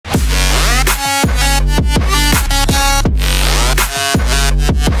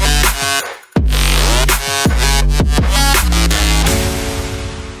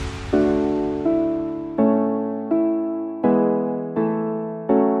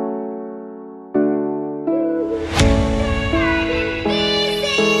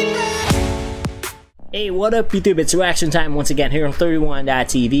Hey, what up YouTube? It's reaction time once again here on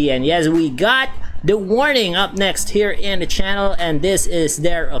thirtyonedottv, and yes, we got the warning up next here in the channel, and this is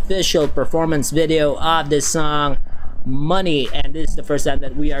their official performance video of this song Money, and this is the first time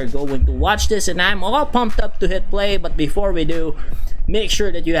that we are going to watch this, and I'm all pumped up to hit play. But before we do, make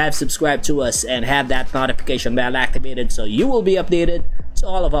sure that you have subscribed to us and have that notification bell activated so you will be updated to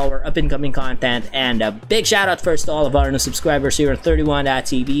all of our up-and-coming content. And a big shout out first to all of our new subscribers here on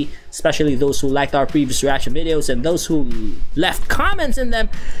thirtyonedottv, especially those who liked our previous reaction videos and those who left comments in them.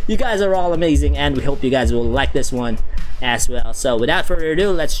 You guys are all amazing, and we hope you guys will like this one as well. So without further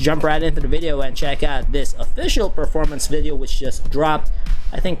ado, let's jump right into the video and check out this official performance video which just dropped.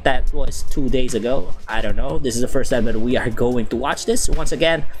 I think that was 2 days ago. I don't know. This is the first time that we are going to watch this. Once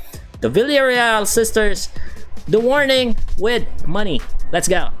again, the Villarreal sisters, the warning with Money. Let's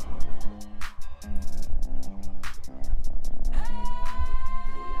go.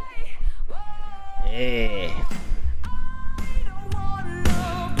 Hey.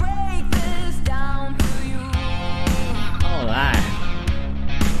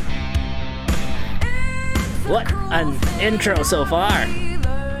 What an intro so far.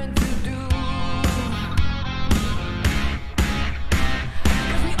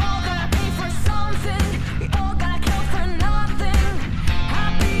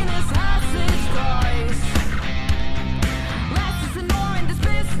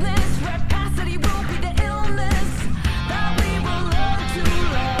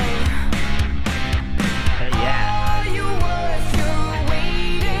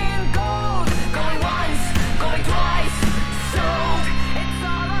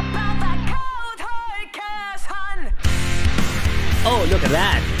 Oh, look at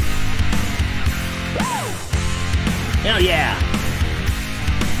that. Hell yeah.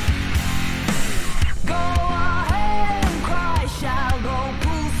 Go ahead and cry, shallow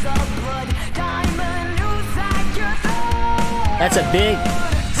pools of blood, diamond news at your throat. That's a big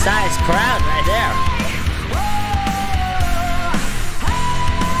size crowd right there.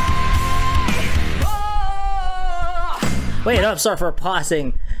 Wait up, sorry for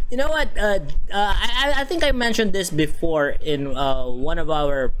pausing. You know what? I think I mentioned this before in one of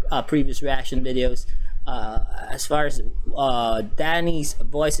our previous reaction videos. As far as Danny's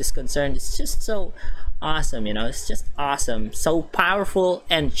voice is concerned, it's just so awesome. You know, it's just awesome, so powerful,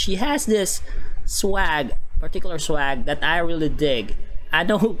 and she has this swag, particular swag that I really dig. I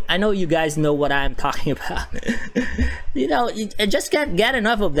know you guys know what I'm talking about. You know, you just can't get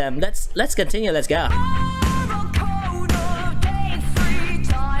enough of them. Let's continue. Let's go.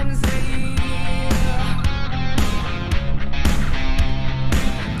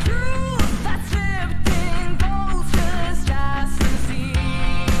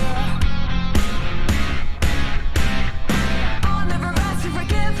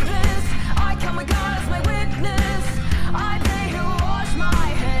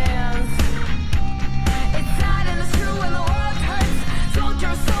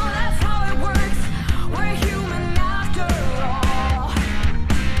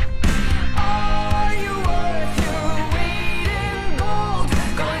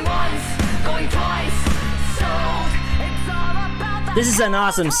 This is an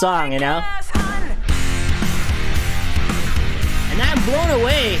awesome song, you know? And I'm blown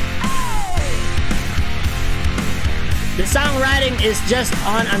away. The songwriting is just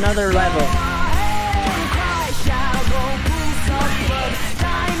on another level.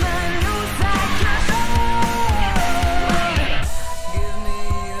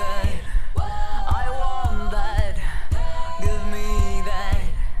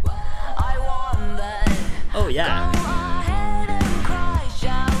 Oh yeah.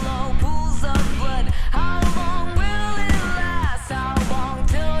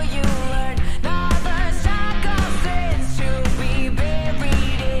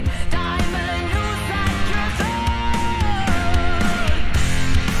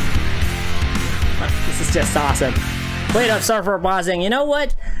 Just awesome. Wait up, sorry for pausing. You know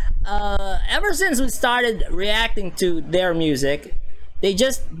what? Ever since we started reacting to their music, they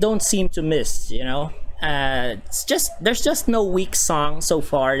just don't seem to miss, you know? There's just no weak song so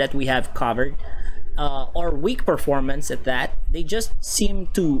far that we have covered, or weak performance at that. They just seem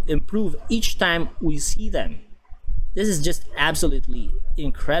to improve each time we see them. This is just absolutely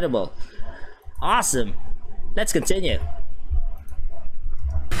incredible. Awesome. Let's continue.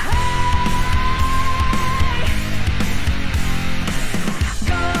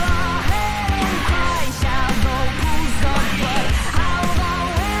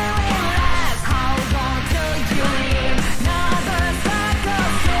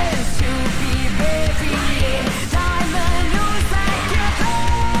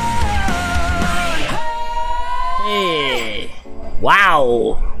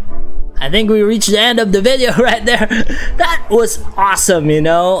 Wow, I think we reached the end of the video right there. That was awesome, you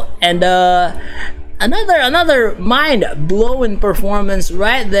know. And another mind-blowing performance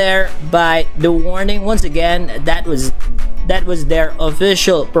right there by The Warning. Once again, that was their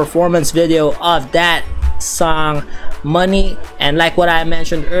official performance video of that song, Money. And like what I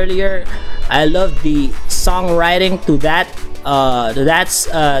mentioned earlier, I love the songwriting to that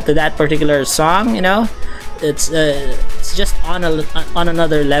particular song, you know. It's just on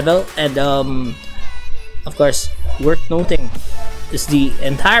another level. And of course, worth noting is the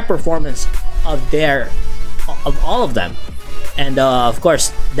entire performance of all of them. And of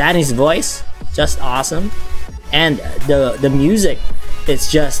course, Danny's voice, just awesome. And the music,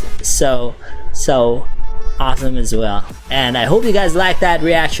 it's just so awesome as well. And I hope you guys like that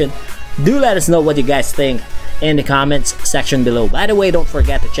reaction. Do let us know what you guys think in the comments section below. By the way, don't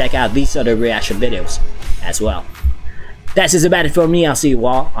forget to check out these other reaction videos as well. That's just about it for me. I'll see you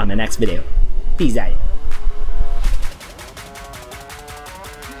all on the next video. Peace out.